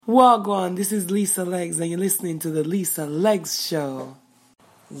Wagwan, this is Lisa Legs, and you're listening to the Lisa Legs Show.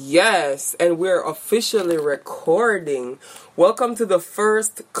 Yes, and we're officially recording. Welcome to the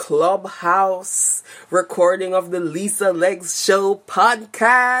first Clubhouse recording of the Lisa Legs Show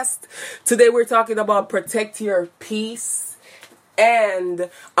podcast. Today we're talking about protect your peace, and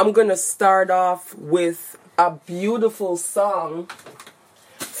I'm gonna start off with a beautiful song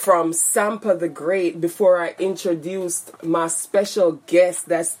from Sampa the Great before I introduce my special guest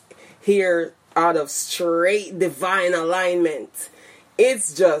that's here out of straight divine alignment.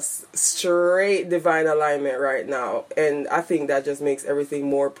 It's just straight divine alignment right now, and I think that just makes everything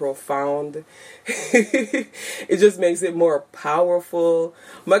more profound. It just makes it more powerful.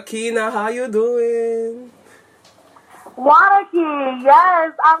 Makina, how you doing? Wanakee,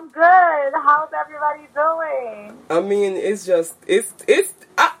 yes, I'm good. How's everybody doing? I mean,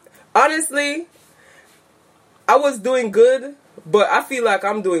 honestly, I was doing good, but I feel like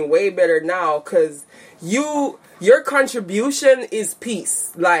I'm doing way better now because your contribution is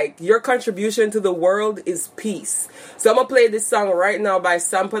peace. Like, your contribution to the world is peace. So I'm going to play this song right now by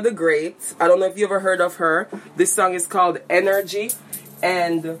Sampa the Great. I don't know if you ever heard of her. This song is called Energy,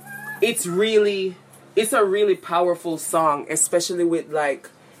 and it's a really powerful song, especially with like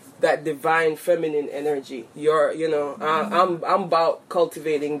that divine feminine energy. I'm about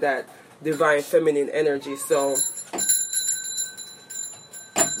cultivating that divine feminine energy, so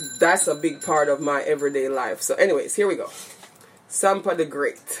that's a big part of my everyday life. So anyways, here we go. Sampa the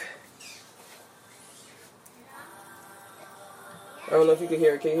Great. I don't know if you can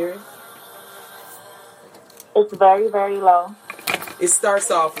hear it. Can you hear it? It's very, very low. It starts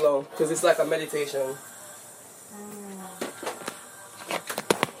off low because it's like a meditation.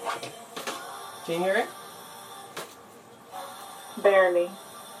 Can you hear it? Barely.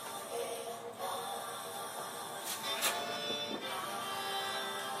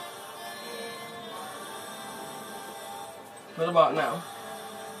 What about now?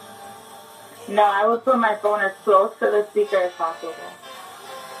 No, I would put my phone as close to the speaker as possible.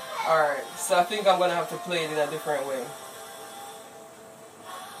 Alright, so I think I'm going to have to play it in a different way.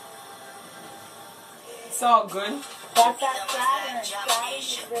 It's all good. That's that Saturn. Saturn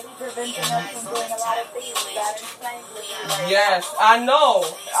is really preventing us from doing a lot of things. Saturn's playing with you. Yes, I know.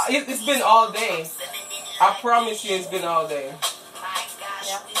 It's been all day. I promise you it's been all day.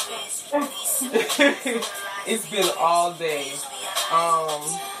 It's been all day.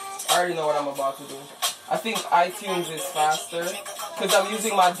 I already know what I'm about to do. I think iTunes is faster because I'm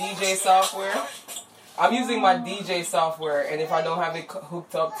using my DJ software. And if I don't have it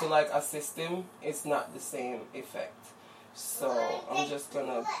hooked up to like a system, it's not the same effect. So I'm just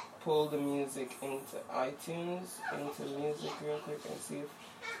gonna pull the music into iTunes, into music real quick and see if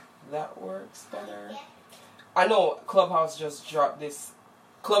that works better. I know Clubhouse just dropped this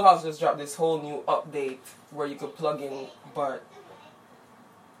whole new update where you could plug in, but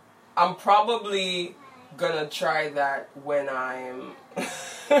I'm probably gonna try that when I'm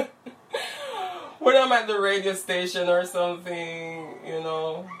when I'm at the radio station or something,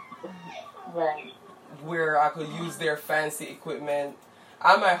 Right. where I could use their fancy equipment.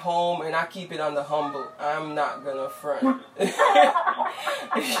 I'm at home and I keep it on the humble. I'm not gonna front.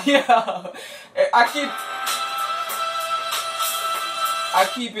 Yeah, I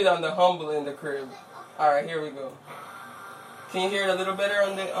keep it on the humble in the crib. Alright, here we go. Can you hear it a little better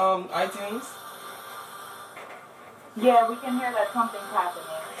on the iTunes? Yeah, we can hear that something's happening.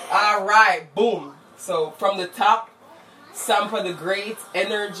 Alright, boom. So from the top, Sampa the Great,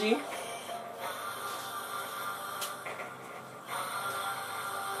 Energy.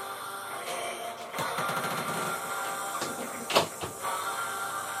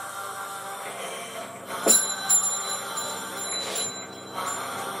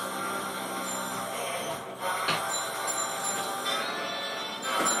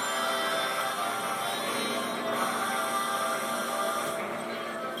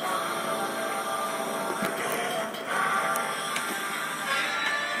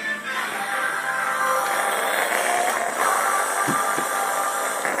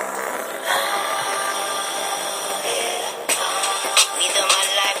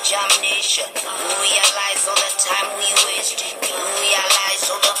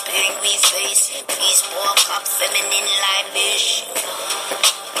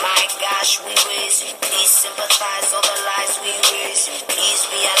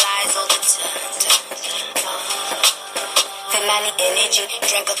 Energy,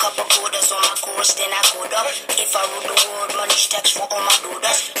 drink a couple quarters on my course, then I go up. If I rule the world, money stacks for all my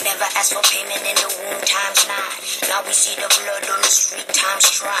daughters. Never ask for payment in the womb, times 9. Now we see the blood on the street, times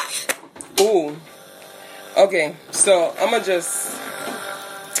try. Ooh. Okay, so I'm gonna just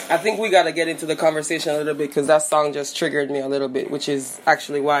I think we got to get into the conversation a little bit because that song just triggered me a little bit, which is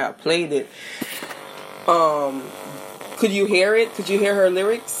actually why I played it. Could you hear it? Could you hear her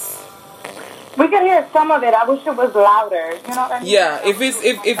lyrics? We can hear some of it. I wish it was louder. You know what I mean? Yeah,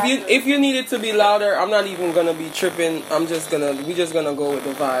 if you need it to be louder, I'm not even gonna be tripping. We just gonna go with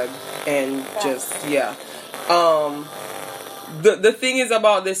the vibe and just yeah. The thing is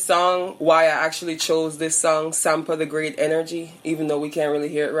about this song, why I actually chose this song, Sample the Great Energy, even though we can't really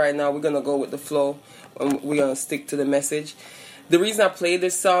hear it right now, we're gonna go with the flow and we're gonna stick to the message. The reason I play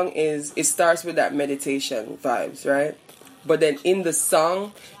this song is it starts with that meditation vibes, right? But then in the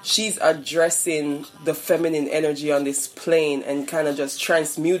song, she's addressing the feminine energy on this plane and kind of just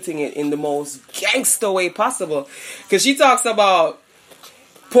transmuting it in the most gangster way possible. Because she talks about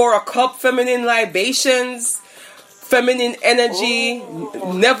pour a cup, feminine libations, feminine energy,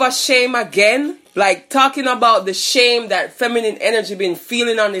 never shame again. Like talking about the shame that feminine energy been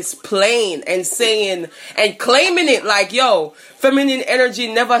feeling on this plane and saying and claiming it like, yo, feminine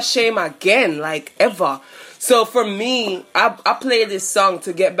energy never shame again, like ever. So for me, I play this song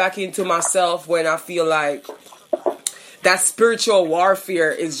to get back into myself when I feel like that spiritual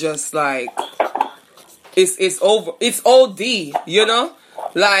warfare is just like, it's over. It's OD, you know?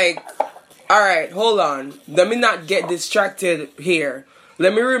 Like, all right, hold on. Let me not get distracted here.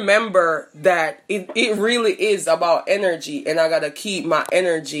 Let me remember that it really is about energy, and I got to keep my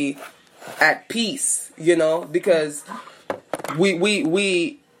energy at peace, you know? Because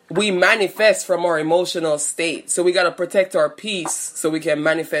we manifest from our emotional state. So we got to protect our peace so we can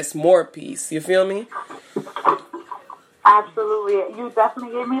manifest more peace. You feel me? Absolutely. You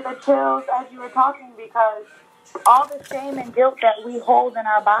definitely gave me the chills as you were talking, because all the shame and guilt that we hold in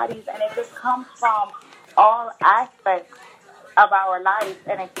our bodies, and it just comes from all aspects of our life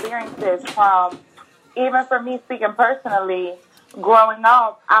and experiences. From, even for me speaking personally, growing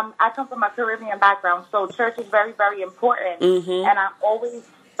up, I come from a Caribbean background, so church is very, very important. Mm-hmm. And I always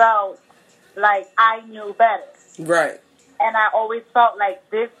felt like I knew better. Right. And I always felt like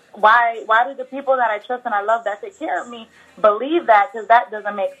this, why do the people that I trust and I love that take care of me believe that? Because that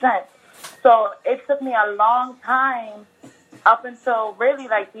doesn't make sense. So it took me a long time, up until really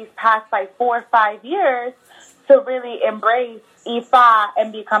like these past like 4 or 5 years, to really embrace Ifa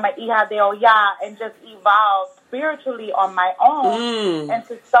and become an Iha de Oya and just evolve spiritually on my own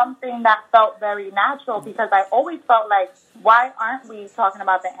into something that felt very natural, because I always felt like, why aren't we talking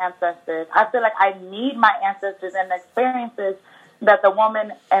about the ancestors? I feel like I need my ancestors and the experiences that the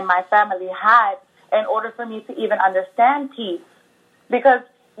woman and my family had in order for me to even understand peace. Because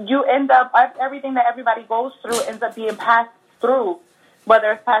you end up, everything that everybody goes through ends up being passed through,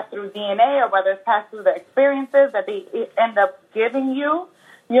 whether it's passed through DNA or whether it's passed through the experiences that they end up giving you.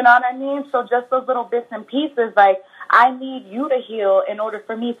 You know what I mean? So just those little bits and pieces, like, I need you to heal in order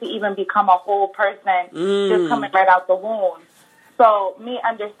for me to even become a whole person, just coming right out the womb. So me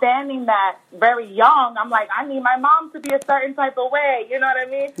understanding that very young, I'm like, I need my mom to be a certain type of way. You know what I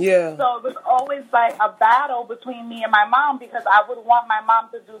mean? Yeah. So it was always like a battle between me and my mom, because I would want my mom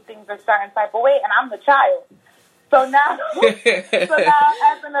to do things a certain type of way, and I'm the child. So now,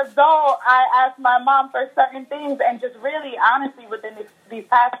 as an adult, I ask my mom for certain things, and just really, honestly, within these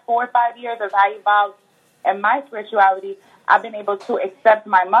past 4 or 5 years, as I evolved in my spirituality, I've been able to accept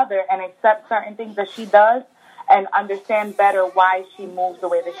my mother and accept certain things that she does, and understand better why she moves the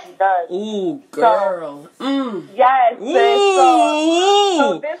way that she does. Ooh, girl. So, yes. Ooh.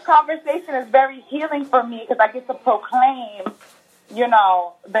 So this conversation is very healing for me, because I get to proclaim, you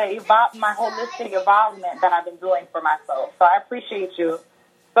know, my holistic evolvement that I've been doing for myself. So I appreciate you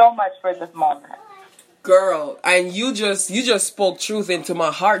so much for this moment. Girl, and you just spoke truth into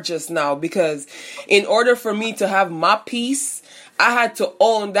my heart just now, because in order for me to have my peace, I had to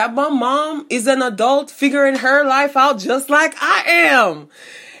own that my mom is an adult figuring her life out just like I am.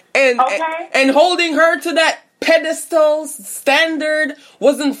 And holding her to that pedestal standard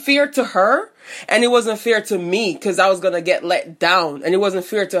wasn't fair to her, and it wasn't fair to me, because I was going to get let down. And it wasn't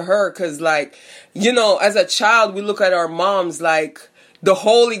fair to her because, like, you know, as a child, we look at our moms like the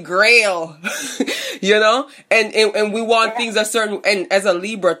holy grail, you know, and we want things a certain, and as a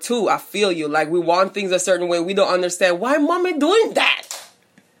Libra too, I feel you, like we want things a certain way. We don't understand why mommy doing that.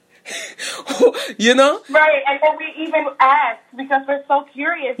 You know? Right, and then we even ask because we're so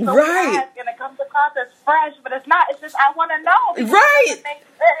curious. So we ask, and it comes across as fresh, but it's not. It's just, I want to know. Right.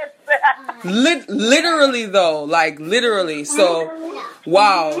 Literally, though. Like, literally. So,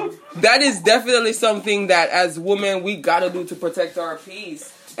 wow. That is definitely something that, as women, we got to do to protect our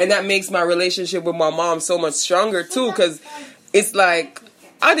peace. And that makes my relationship with my mom so much stronger, too, because it's like,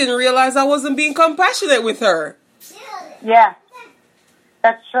 I didn't realize I wasn't being compassionate with her. Yeah.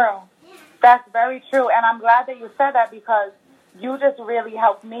 That's true. That's very true. And I'm glad that you said that because you just really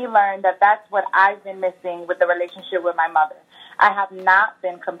helped me learn that that's what I've been missing with the relationship with my mother. I have not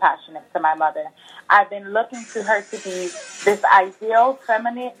been compassionate to my mother. I've been looking to her to be this ideal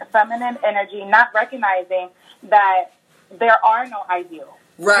feminine energy, not recognizing that there are no ideals.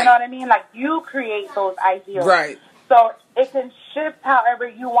 Right. You know what I mean? Like, you create those ideals. Right. So it can shift however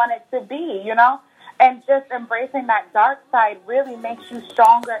you want it to be, you know? And just embracing that dark side really makes you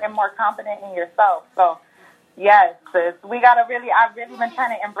stronger and more confident in yourself. So, yes, sis, I've really been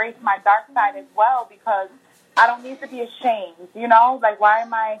trying to embrace my dark side as well because I don't need to be ashamed, you know? Like, why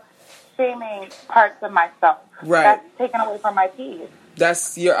am I shaming parts of myself? Right. That's taken away from my peace.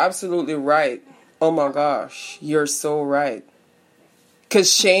 You're absolutely right. Oh my gosh, you're so right.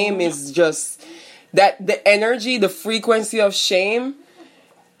 Because shame is just, the energy, the frequency of shame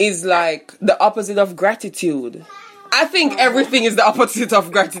is like the opposite of gratitude. I think everything is the opposite of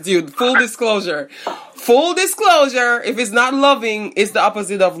gratitude. Full disclosure. If it's not loving, it's the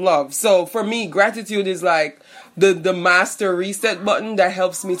opposite of love. So for me, gratitude is like the master reset button that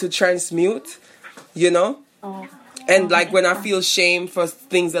helps me to transmute, you know? And like when I feel shame for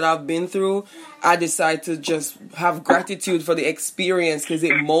things that I've been through, I decide to just have gratitude for the experience because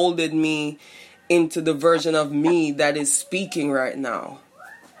it molded me into the version of me that is speaking right now.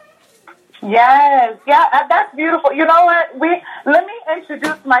 Yes, yeah, that's beautiful. You know what? Let me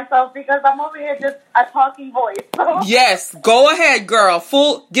introduce myself because I'm over here just a talking voice. So. Yes, go ahead, girl.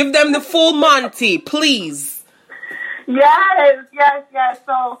 Give them the full Monty, please. Yes.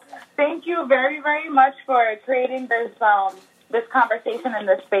 So thank you very, very much for creating this conversation in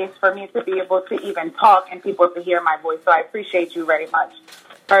this space for me to be able to even talk and people to hear my voice. So I appreciate you very much.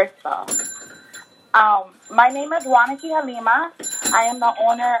 First off. My name is Wanakee Halima. I am the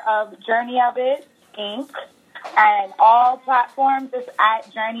owner of Journey of It, Inc. And all platforms is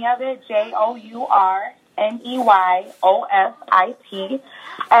at Journey of It, JOURNEYOFIT.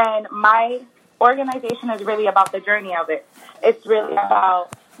 And my organization is really about the journey of it. It's really about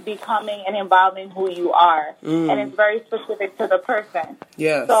becoming and involving who you are. And it's very specific to the person.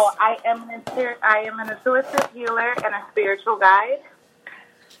 Yes. So I am an intuitive healer and a spiritual guide.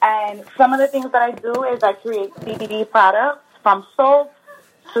 And some of the things that I do is I create CBD products from soaps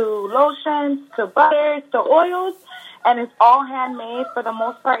to lotions to butters to oils. And it's all handmade for the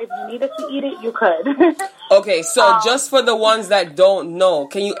most part. If you needed to eat it, you could. Okay, so just for the ones that don't know,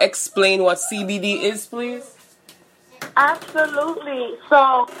 can you explain what CBD is, please? Absolutely.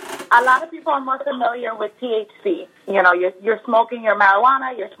 So a lot of people are more familiar with THC. You know, you're smoking your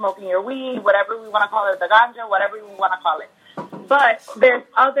marijuana, you're smoking your weed, whatever we want to call it, the ganja, whatever we want to call it. But there's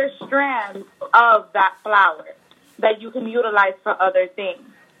other strands of that flower that you can utilize for other things.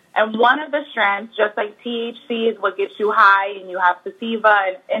 And one of the strands, just like THC is what gets you high, and you have sativa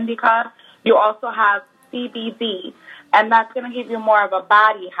and indica, you also have CBD, and that's going to give you more of a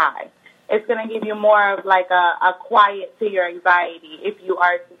body high. It's going to give you more of like a quiet to your anxiety if you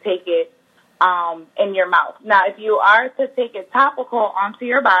are to take it in your mouth. Now, if you are to take it topical onto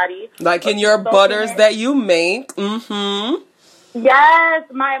your body. Like in your butters that you make. Yes,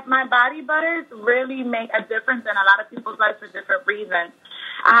 my body butters really make a difference in a lot of people's lives for different reasons.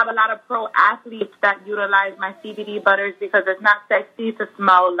 I have a lot of pro athletes that utilize my CBD butters because it's not sexy to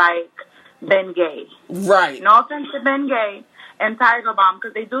smell like Bengay. Right. No offense to Bengay and Tiger Balm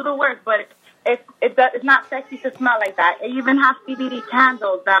because they do the work, but it's not sexy to smell like that. I even have CBD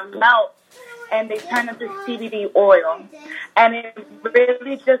candles that melt and they turn into CBD oil. And it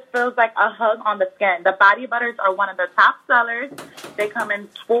really just feels like a hug on the skin. The body butters are one of the top sellers. They come in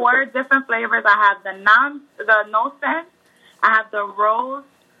 4 different flavors. I have the no scent. I have the rose,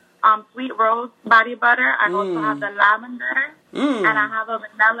 sweet rose body butter. I also have the lavender. And I have a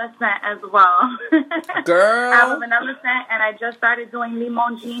vanilla scent as well. Girl. I have a vanilla scent, and I just started doing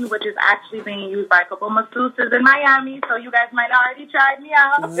limon jean, which is actually being used by a couple of masseuses in Miami, so you guys might already try me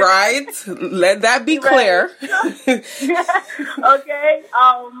out. Right. Let that be clear. Okay.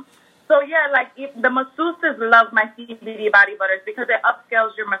 So, yeah, like the masseuses love my CBD body butters because it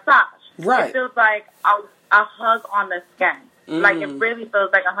upscales your massage. Right. It feels like a hug on the skin. Like, it really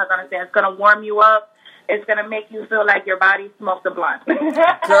feels like a hug on the skin. It's going to warm you up. It's going to make you feel like your body smoked a blunt.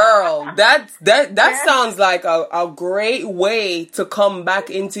 Girl, that sounds like a great way to come back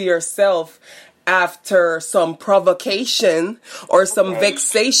into yourself after some provocation or some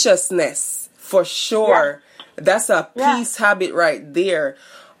vexatiousness. For sure. Yeah. That's a peace habit right there.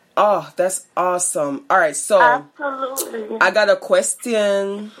 Oh, that's awesome. All right, so absolutely. I got a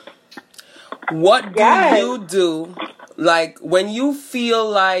question. What do you do? Like, when you feel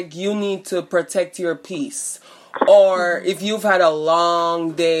like you need to protect your peace, or if you've had a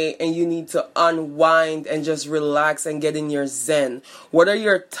long day and you need to unwind and just relax and get in your zen, what are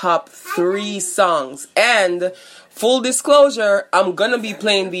your top 3 songs? And full disclosure, I'm gonna be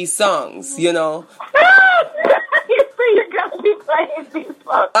playing these songs, you know. You're gonna be playing these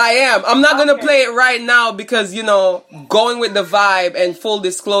songs. I am. I'm not gonna play it right now because, you know, going with the vibe, and full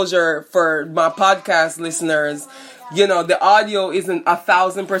disclosure for my podcast listeners, you know, the audio isn't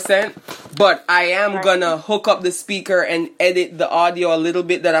 1,000%, but I am gonna hook up the speaker and edit the audio a little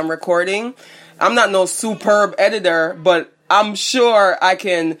bit that I'm recording. I'm not no superb editor, but I'm sure I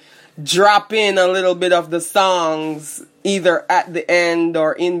can drop in a little bit of the songs either at the end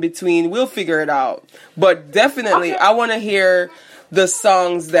or in between. We'll figure it out. But definitely, I want to hear the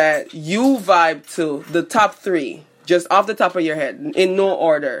songs that you vibe to, the top 3, just off the top of your head, in no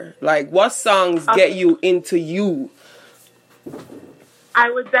order. Like, what songs get you into you? I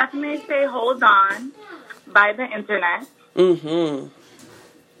would definitely say Hold On by The Internet. Mm-hmm.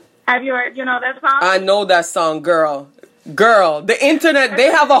 Have you heard, that song? I know that song, girl. Girl, The Internet,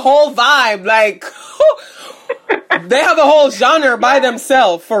 they have a whole vibe. Like, they have a whole genre by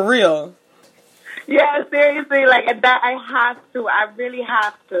themselves, for real. Yeah, seriously, like that I have to. I really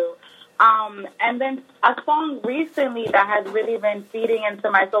have to. And then a song recently that has really been feeding into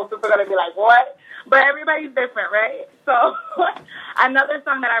my soul. People are going to be like, what? But everybody's different, right? So another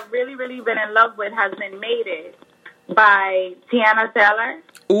song that I've really, really been in love with has been Made It by Tiana Taylor.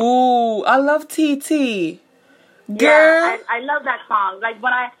 Ooh, I love TT. Girl. Yeah, I love that song. Like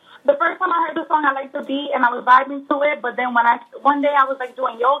the first time I heard the song, I liked the beat and I was vibing to it. But then one day I was like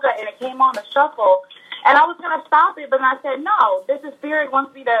doing yoga and it came on the shuffle. And I was going to stop it, but then I said, no, this is Spirit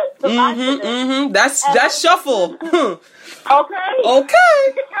wants me to vibe to this. Mm-hmm. That's shuffle. Okay.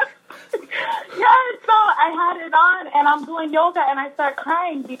 Yeah, so I had it on, and I'm doing yoga, and I start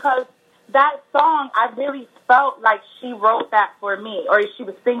crying because that song, I really felt like she wrote that for me, or she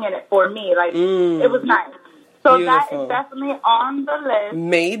was singing it for me. Like, it was nice. So beautiful. That is definitely on the list.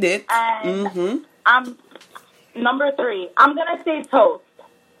 Made it. And I'm number 3. I'm going to say Toast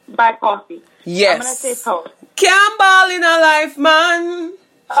by Coffee. Yes. I'm going to say Toast. Can't ball in a life, man.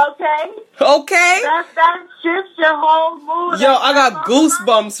 Okay. That shifts your whole mood. Yo, I got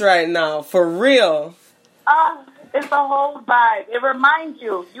goosebumps right now, for real. It's a whole vibe. It reminds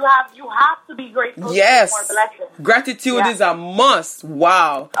you have to be grateful. Yes. For more blessings. Gratitude is a must.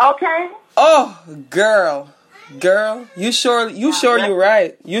 Wow. Okay. Oh, girl, you sure you're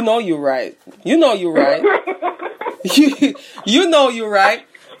right. You know you're right. You know you're right. you know you're right.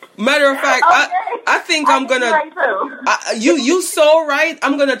 Matter of fact, okay. I think I'm gonna. Right you so right.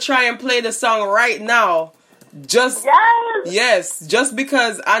 I'm gonna try and play the song right now. Just just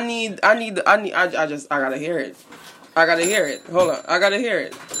because I gotta hear it. I gotta hear it. Hold on, I gotta hear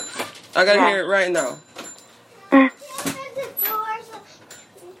it. I gotta hear it right now.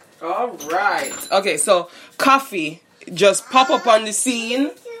 All right. Okay, so Coffee just pop up on the scene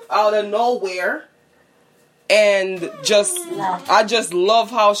out of nowhere. And I just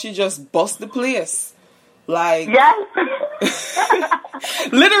love how she just busts the place. Like,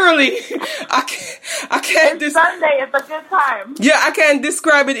 literally, I can't. It's Sunday, it's a good time. Yeah, I can't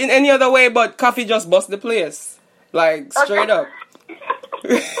describe it in any other way, but Coffee just busts the place. Like, straight up.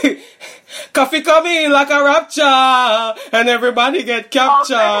 Coffee come in like a rapture, and everybody get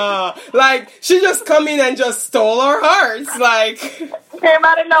captured. Okay. Like, she just come in and just stole our hearts. Like, came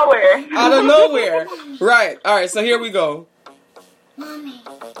out of nowhere. Out of nowhere. Right. All right. So here we go. Mommy.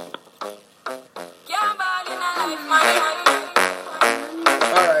 All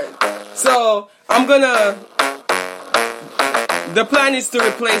right. So the plan is to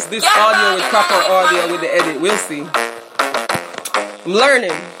replace this audio with proper audio with the edit. We'll see. I'm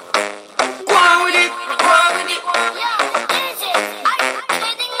learning. Go on with it.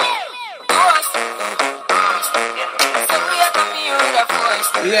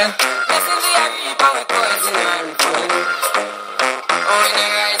 Yeah.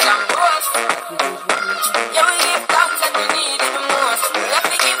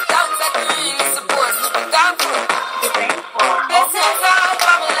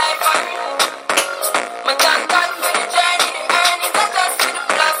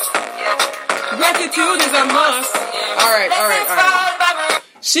 Gratitude is a must. All right.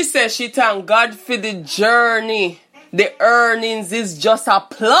 She says she thank God for the journey. The earnings is just a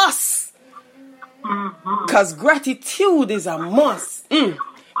plus. Because gratitude is a must.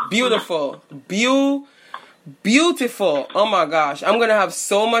 Beautiful. Beautiful. Oh my gosh. I'm going to have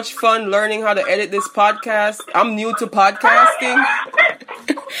so much fun learning how to edit this podcast. I'm new to podcasting.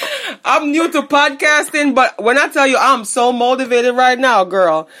 But when I tell you I'm so motivated right now,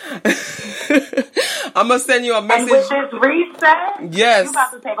 girl. I'm gonna send you a And message. with this reset, Yes. you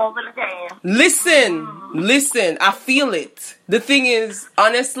about to take over the game. Listen, I feel it. The thing is,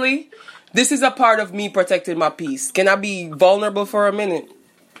 honestly, this is a part of me protecting my peace. Can I be vulnerable for a minute?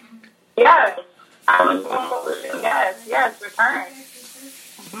 Yes. Yes, return.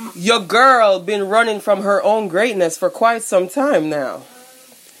 Your girl been running from her own greatness for quite some time now.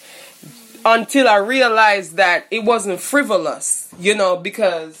 Until I realized that it wasn't frivolous,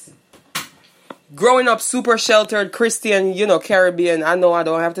 because growing up super sheltered Christian, Caribbean, I know I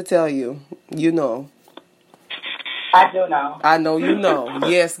don't have to tell you, I do know. I know you know.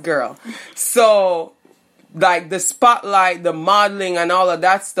 Yes, girl. So, like, the spotlight, the modeling, and all of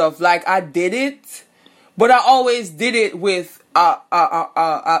that stuff, like, I did it, but I always did it with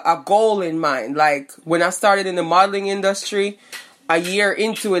a goal in mind. Like, when I started in the modeling industry, a year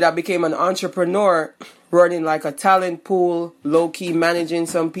into it, I became an entrepreneur, running like a talent pool, low-key managing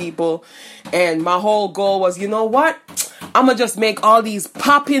some people. And my whole goal was, you know what? I'm going to just make all these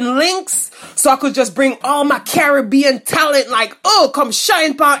popping links so I could just bring all my Caribbean talent, like, come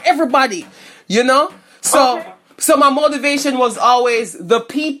shine upon everybody, So, Okay. so my motivation was always the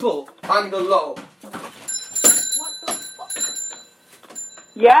people on the low.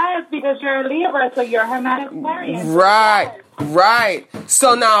 Yes, because you're a Libra, so you're humanitarian. Right.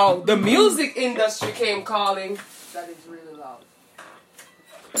 So now the music industry came calling. That is really loud.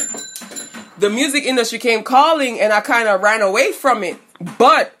 The music industry came calling, and I kind of ran away from it.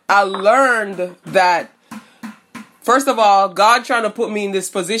 But I learned that, first of all, God trying to put me in this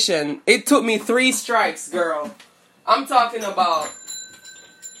position, it took me 3 strikes, girl. I'm talking about,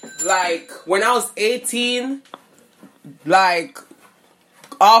 like, when I was 18, like,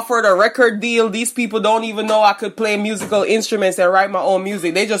 offered a record deal. These people don't even know I could play musical instruments and write my own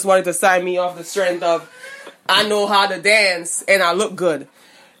music. They just wanted to sign me off the strength of, I know how to dance and I look good.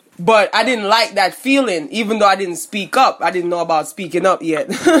 But I didn't like that feeling, even though I didn't speak up. I didn't know about speaking up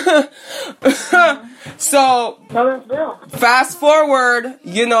yet. So, fast forward,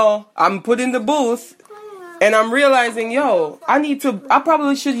 I'm put in the booth and I'm realizing, I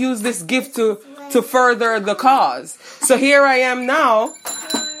probably should use this gift to further the cause. So here I am now.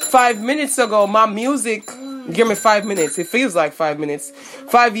 5 minutes ago, my music, give me 5 minutes. It feels like 5 minutes.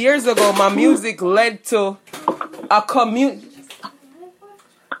 5 years ago, my music led to a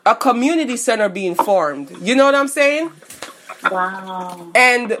community center being formed. You know what I'm saying? Wow.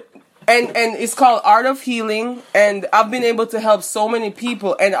 And it's called Art of Healing. And I've been able to help so many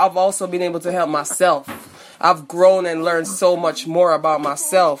people. And I've also been able to help myself. I've grown and learned so much more about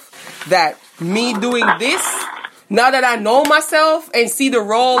myself that me doing this, now that I know myself and see the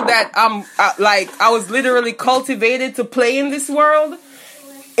role that I was literally cultivated to play in this world,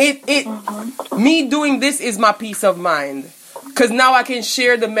 me doing this is my peace of mind. Because now I can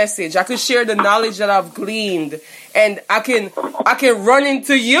share the message. I can share the knowledge that I've gleaned. And I can run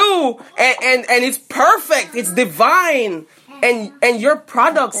into you and it's perfect. It's divine. And your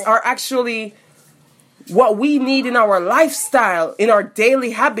products are actually what we need in our lifestyle, in our daily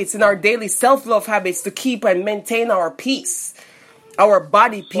habits, in our daily self-love habits to keep and maintain our peace, our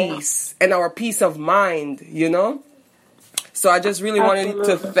body peace, and our peace of mind, So I just really wanted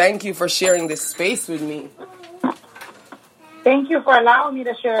to thank you for sharing this space with me. Thank you for allowing me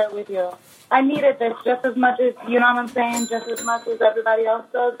to share it with you. I needed this just as much as, just as much as everybody else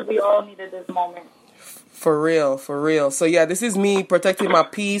does. We all needed this moment. For real. So yeah, this is me protecting my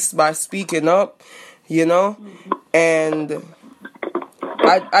peace by speaking up. And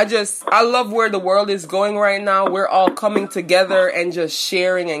I love where the world is going right now. We're all coming together and just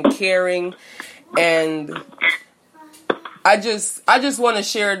sharing and caring. And I just want to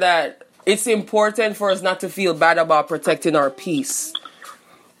share that it's important for us not to feel bad about protecting our peace.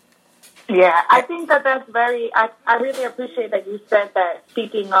 Yeah, I think that's very, I really appreciate that you said that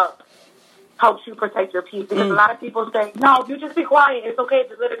speaking up helps you protect your peace. Because a lot of people say, no, you just be quiet. It's okay.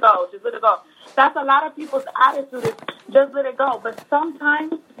 Just let it go. That's a lot of people's attitude is just let it go. But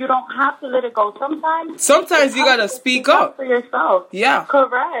sometimes you don't have to let it go. Sometimes you got to speak up for yourself. Yeah.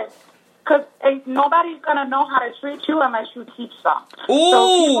 Correct. Because nobody's going to know how to treat you unless you teach them.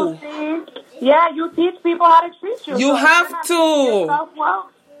 Ooh. So you teach people how to treat you. You have to.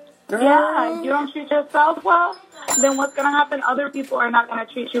 Yeah, you don't treat yourself well, then what's going to happen? Other people are not going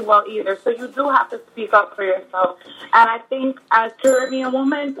to treat you well either. So you do have to speak up for yourself. And I think as Caribbean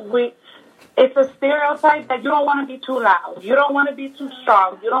women, it's a stereotype that you don't want to be too loud. You don't want to be too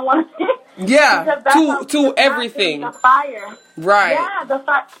strong. You don't want to be... Yeah, to everything. The fire. Right. Yeah, the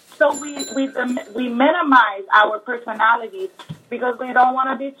fire. So we minimize our personalities because we don't want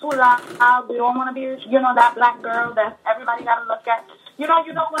to be too loud. We don't want to be, that black girl that everybody got to look at. You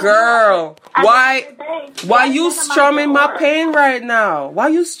don't want to. Girl, why you strumming my pain right now? Why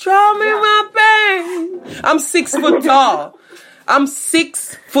you strumming my pain? I'm 6 foot tall. I'm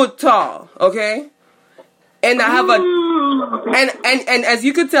 6 foot tall, okay? And I have and as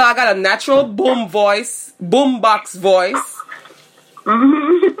you can tell, I got a natural boombox voice.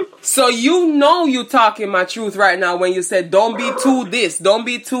 So you know you talking my truth right now when you said don't be too this, don't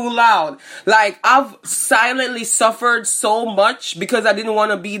be too loud. Like, I've silently suffered so much because I didn't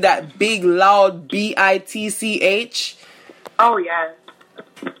want to be that big loud bitch. Oh yeah.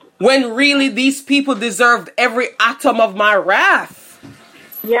 When really these people deserved every atom of my wrath.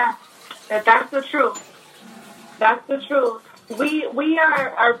 Yeah, that's the truth. That's the truth. We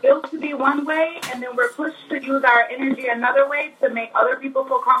are built to be one way, and then we're pushed to use our energy another way to make other people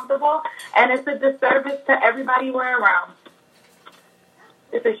feel comfortable, and it's a disservice to everybody we're around.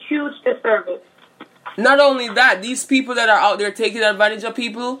 It's a huge disservice. Not only that, these people that are out there taking advantage of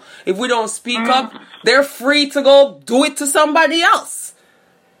people, if we don't speak up, they're free to go do it to somebody else.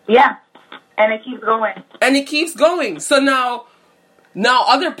 Yeah, and it keeps going. And it keeps going. So now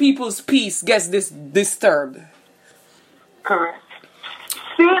other people's peace gets disturbed. Correct.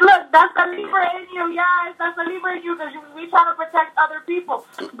 See, look, that's the Libra in you, yes. That's the Libra in you because we try to protect other people.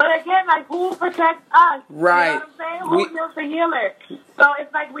 But again, like, who protects us? Right. You know what I'm saying? Who heals the healer? So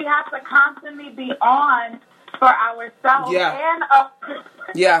it's like we have to constantly be on for ourselves and others.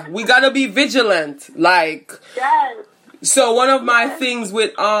 Yeah, we gotta be vigilant. Like, yes. So one of my things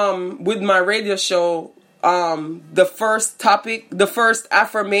with my radio show, the first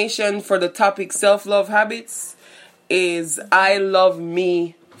affirmation for the topic self-love habits is I love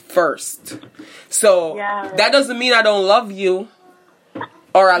me first. So that doesn't mean I don't love you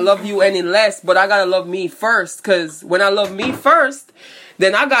or I love you any less, but I gotta love me first, because when I love me first,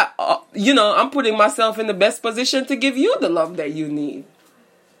 then I got, I'm putting myself in the best position to give you the love that you need.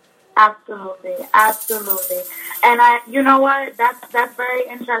 Absolutely. And you know what? That's very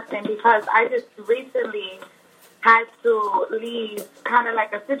interesting because I just recently had to leave kind of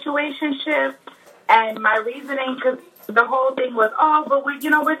like a situationship. And my reasoning, because the whole thing was, but we're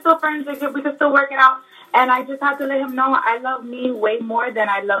still friends, we can still work it out. And I just had to let him know I love me way more than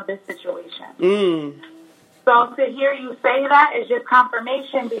I love this situation. So to hear you say that is just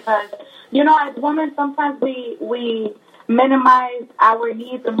confirmation because, as women, sometimes we minimize our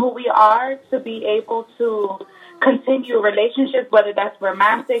needs and who we are to be able to continue relationships, whether that's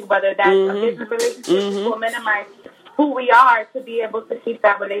romantic, whether that's a business relationship. We'll minimize who we are to be able to keep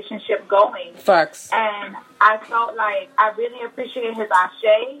that relationship going. Facts. And I felt like I really appreciate his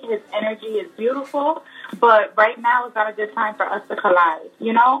ashe. His energy is beautiful, but right now is not a good time for us to collide,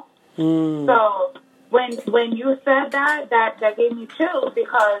 So when you said that gave me chills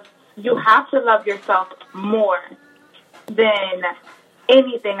because you have to love yourself more than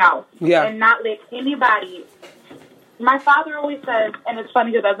anything else. Yeah. And not let anybody. My father always says, and it's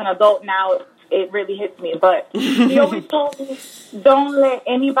funny because as an adult now, it really hits me, but he always told me, don't let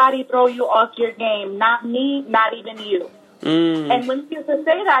anybody throw you off your game. Not me, not even you. And when he used to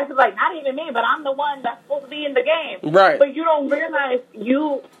say that, I was like, not even me, but I'm the one that's supposed to be in the game. Right. But you don't realize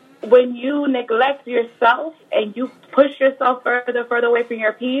when you neglect yourself and you push yourself further away from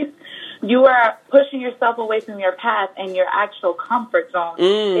your peace, you are pushing yourself away from your path, and your actual comfort zone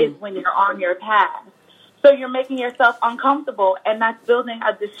is when you're on your path. So you're making yourself uncomfortable, and that's building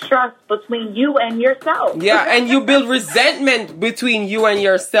a distrust between you and yourself. Yeah, and you build resentment between you and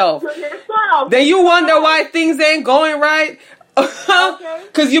yourself. Then you wonder why things ain't going right.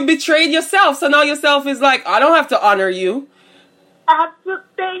 Because you betrayed yourself. So now yourself is like, I don't have to honor you.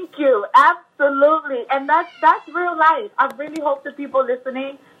 Thank you. Absolutely. And that's real life. I really hope the people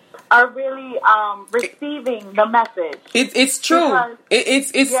listening are really receiving the message. It's true.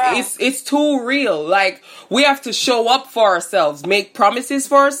 It's too real. Like, we have to show up for ourselves, make promises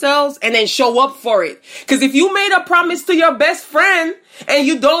for ourselves, and then show up for it. Because if you made a promise to your best friend and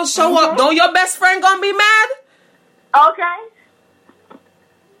you don't show up, don't your best friend gonna be mad?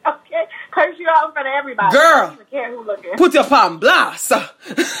 Okay, curse you out in front of everybody. Girl, I don't even care who looking. Put your palm blast.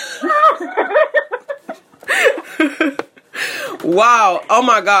 Wow. Oh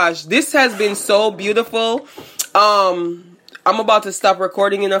my gosh. This has been so beautiful. I'm about to stop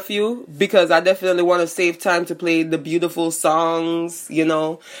recording in a few because I definitely want to save time to play the beautiful songs,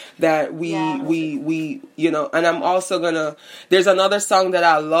 that we and I'm also there's another song that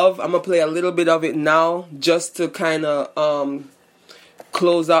I love. I'm going to play a little bit of it now just to kind of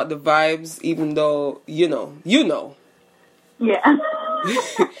close out the vibes, even though, you know. Yeah.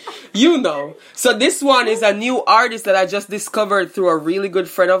 You know. So this one is a new artist that I just discovered through a really good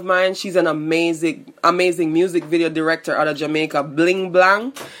friend of mine. She's an amazing music video director out of Jamaica. Bling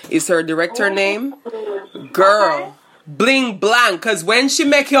Blang is her director name. Girl. Okay. Bling Blang. Because when she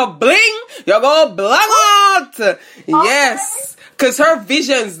make you bling, you go blang out. Okay. Yes. Because her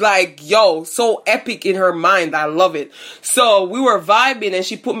vision's like, yo, so epic in her mind. I love it. So we were vibing and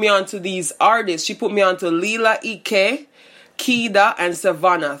she put me onto these artists. She put me onto Lila Ike, Kida, and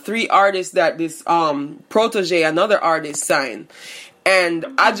Savannah. 3 artists that this protege, another artist, signed. And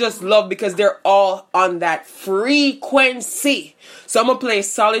I just love because they're all on that frequency. So I'm going to play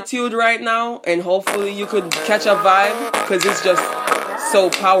Solitude right now. And hopefully you could catch a vibe. Because it's just so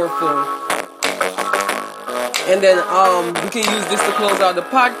powerful. And then we can use this to close out the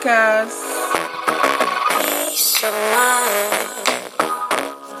podcast. Peace of mind.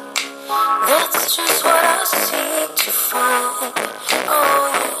 That's just what I seek to find. Oh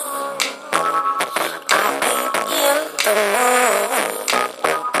yeah, I ain't in the mood.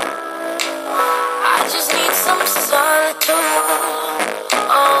 I just need some solitude.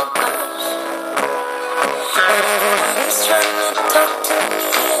 Oh gosh, everybody's trying to talk to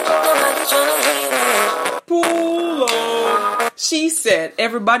me, nobody's trying to hear me. Pull up. She said,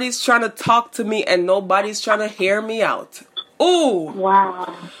 everybody's trying to talk to me and nobody's trying to hear me out. Ooh.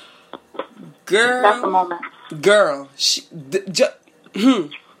 Wow. Girl. That's the moment. Girl.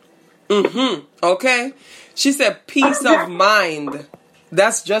 Okay. She said, peace of mind.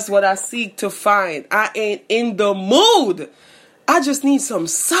 That's just what I seek to find. I ain't in the mood. I just need some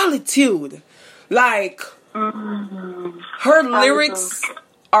solitude. Like, her lyrics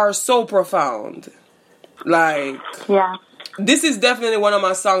are so profound. Like, yeah, this is definitely one of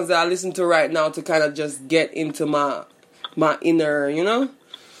my songs that I listen to right now to kind of just get into my inner, you know?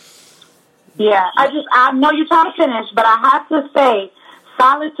 Yeah, I know you're trying to finish, but I have to say,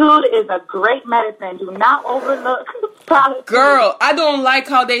 solitude is a great medicine. Do not overlook solitude. Girl, I don't like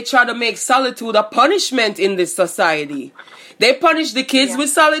how they try to make solitude a punishment in this society. They punish the kids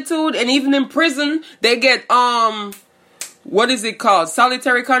with solitude, and even in prison, they get, what is it called?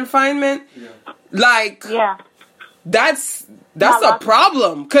 Solitary confinement? Yeah. Like, that's a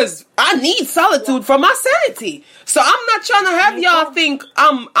problem, because I need solitude for my sanity. So I'm not trying to have y'all think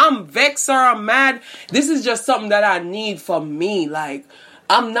I'm vexed or I'm mad. This is just something that I need for me. Like,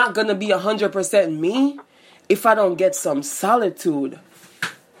 I'm not going to be 100% me if I don't get some solitude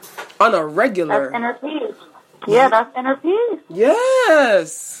on a regular. That's inner peace. Yeah, that's inner peace.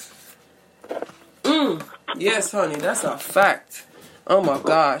 Yes. Yes, honey, that's a fact. Oh my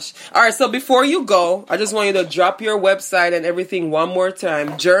gosh. All right, so before you go, I just want you to drop your website and everything one more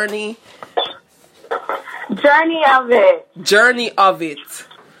time. Journey of it. Journey of it.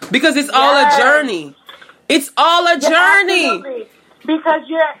 Because it's all a journey. It's all a journey. Absolutely. Because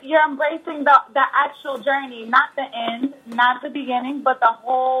you're embracing the actual journey, not the end, not the beginning, but the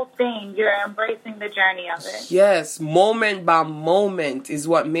whole thing. You're embracing the journey of it. Yes, moment by moment is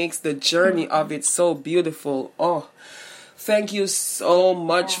what makes the journey of it so beautiful. Oh, thank you so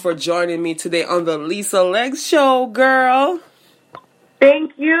much for joining me today on the Lisa Legs Show, girl.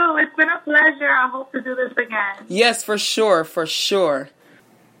 Thank you. It's been a pleasure. I hope to do this again. Yes, for sure, for sure.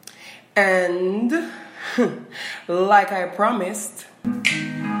 And like I promised,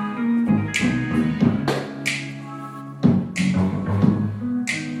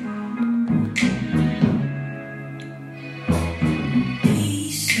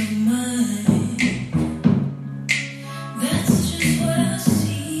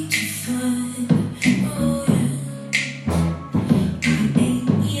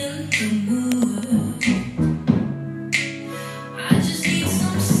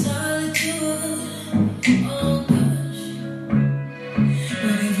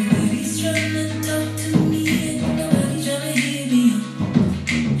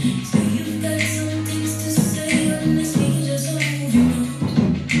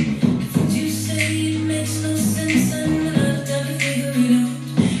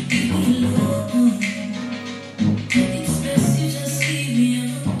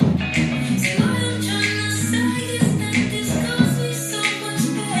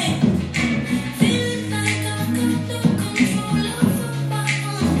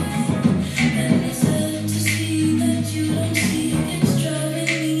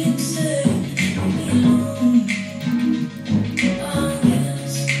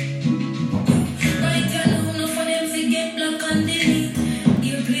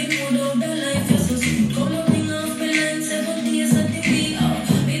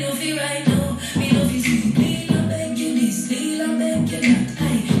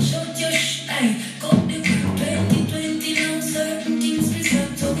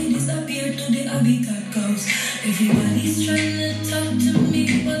 beat that goes. Everybody's trying to talk to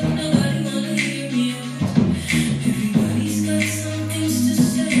me, but nobody wanna hear me out. Everybody's got some things to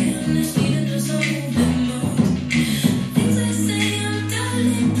say, I'm just needing to move them out. Things I say, I'm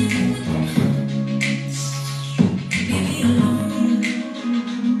darling, leave me alone.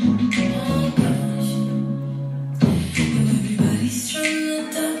 Oh gosh, everybody's trying to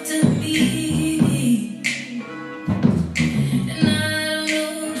talk to me, and I don't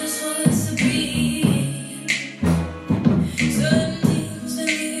know just what's to be. Certain things I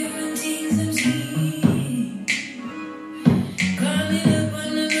hear and things I see. Call it up on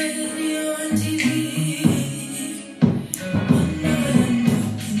the radio and TV. One night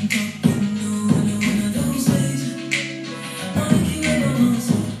I'm talking, no, one of those days. Wanna keep up on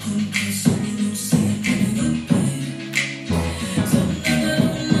myself, cause you don't see it coming up, babe. Sometimes I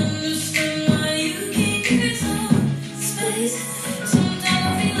don't understand why you can't give it some space. Sometimes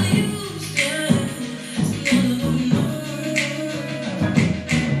I feel used, yeah. Sometimes I don't know.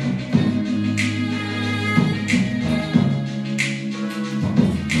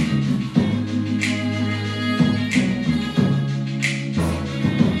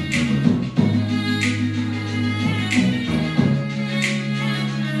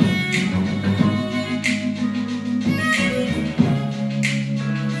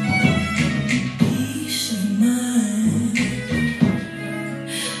 Peace of mind,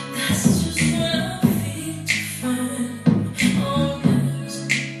 that's just what I feel to find. Oh, yes,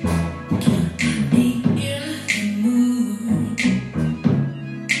 I ain't in the mood.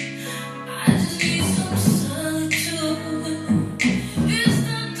 I just need some solitude. It's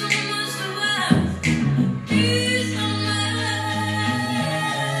not too much to ask. Peace of mind,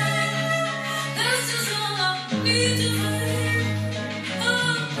 that's just all I need to find.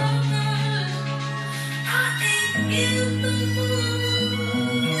 Oh, God, I ain't in the mood.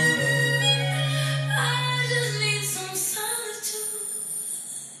 I just need some solitude.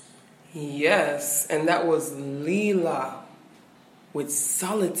 Yes, and that was Leela with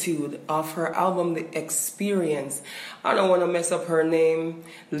Solitude off her album The Experience. I don't want to mess up her name,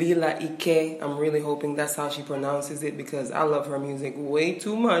 Leela Ike. I'm really hoping that's how she pronounces it because I love her music way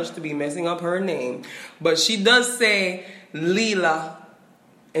too much to be messing up her name. But she does say Leela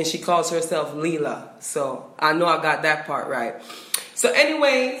and she calls herself Leela. So I know I got that part right. So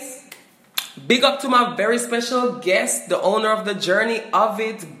anyways, big up to my very special guest, the owner of the Journey of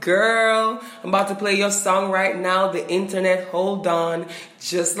It, girl. I'm about to play your song right now, The Internet, Hold On.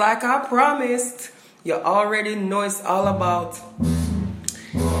 Just like I promised, you already know it's all about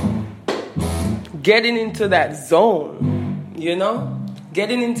getting into that zone, you know?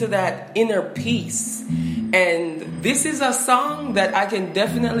 Getting into that inner peace. And this is a song that I can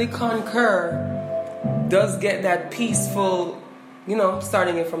definitely concur does get that peaceful, you know,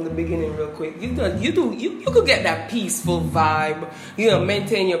 starting it from the beginning real quick. You could get that peaceful vibe. You know,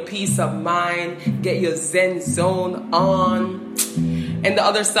 maintain your peace of mind, get your Zen zone on. And the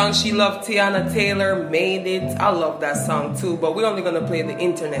other song she loved, Tiana Taylor, Made It. I love that song too, but we're only gonna play The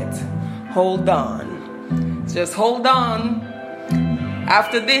Internet. Hold on. Just hold on.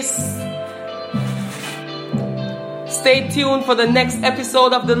 After this, stay tuned for the next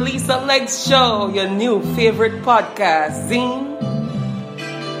episode of the Lisa Legs Show, your new favorite podcast, Zine.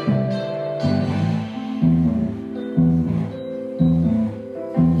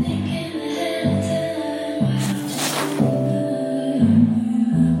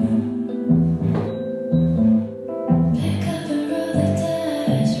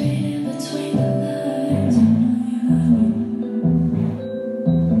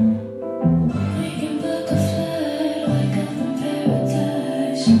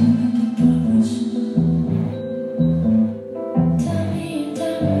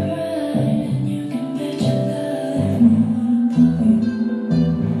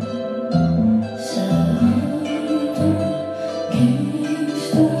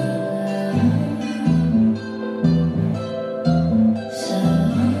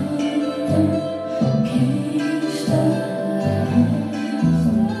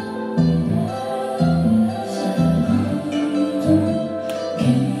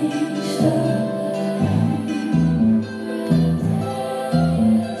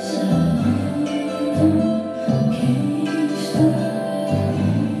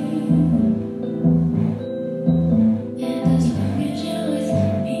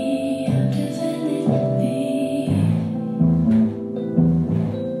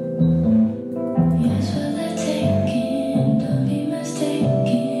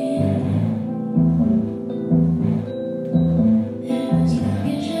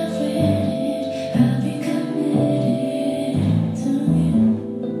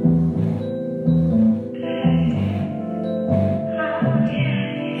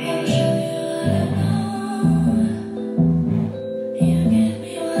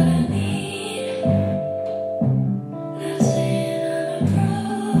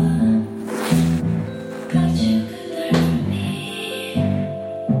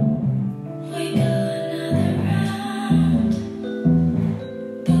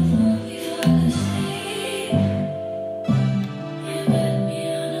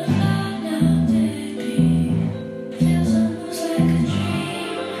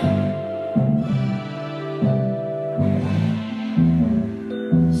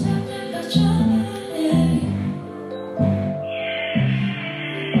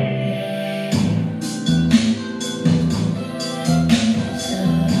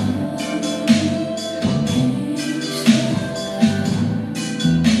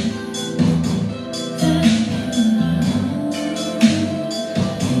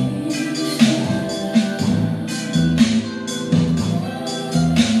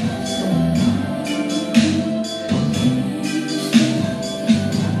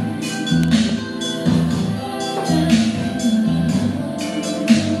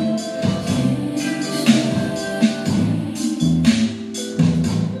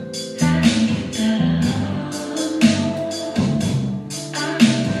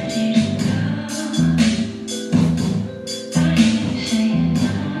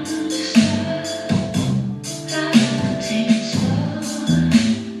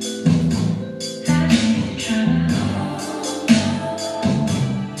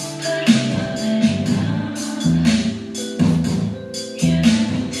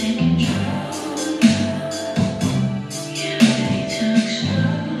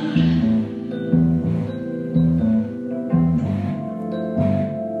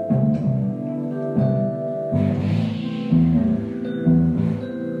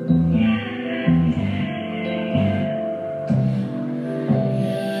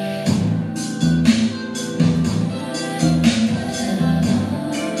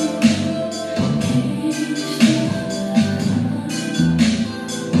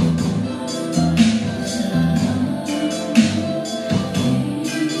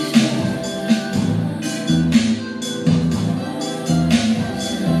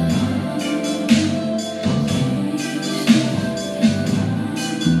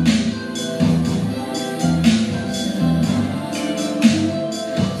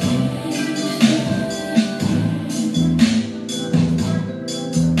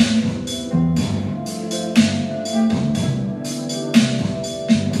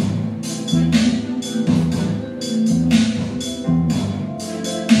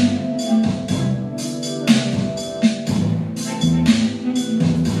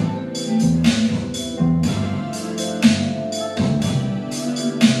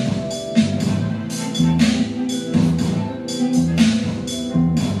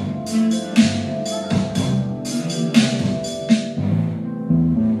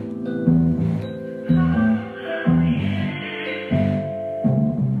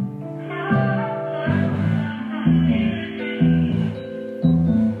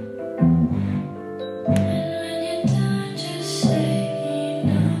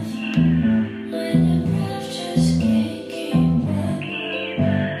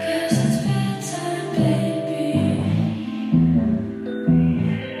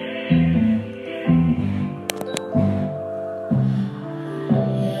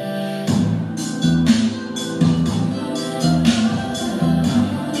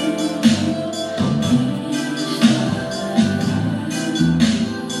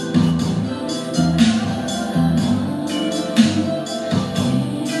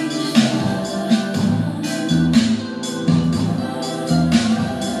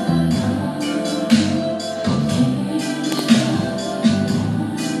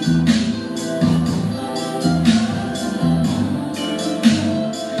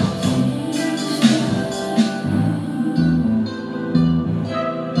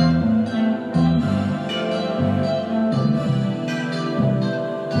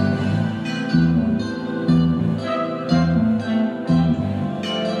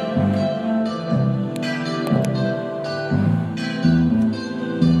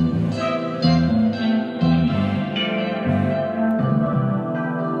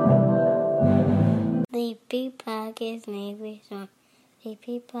 is maybe snore.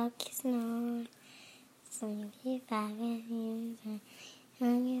 Sleepy Puck is snore. Sleepy Puck is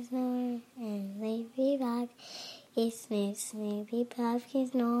snore. And Sleepy Puck is Sleepy Puck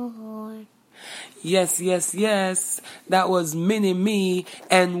is snore. Yes, yes, yes. That was Mini Me,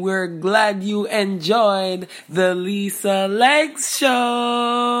 and we're glad you enjoyed the Lisa Legs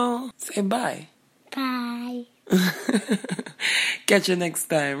Show. Say bye. Bye. Catch you next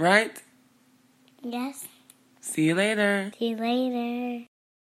time, right? Yes. See you later. See you later.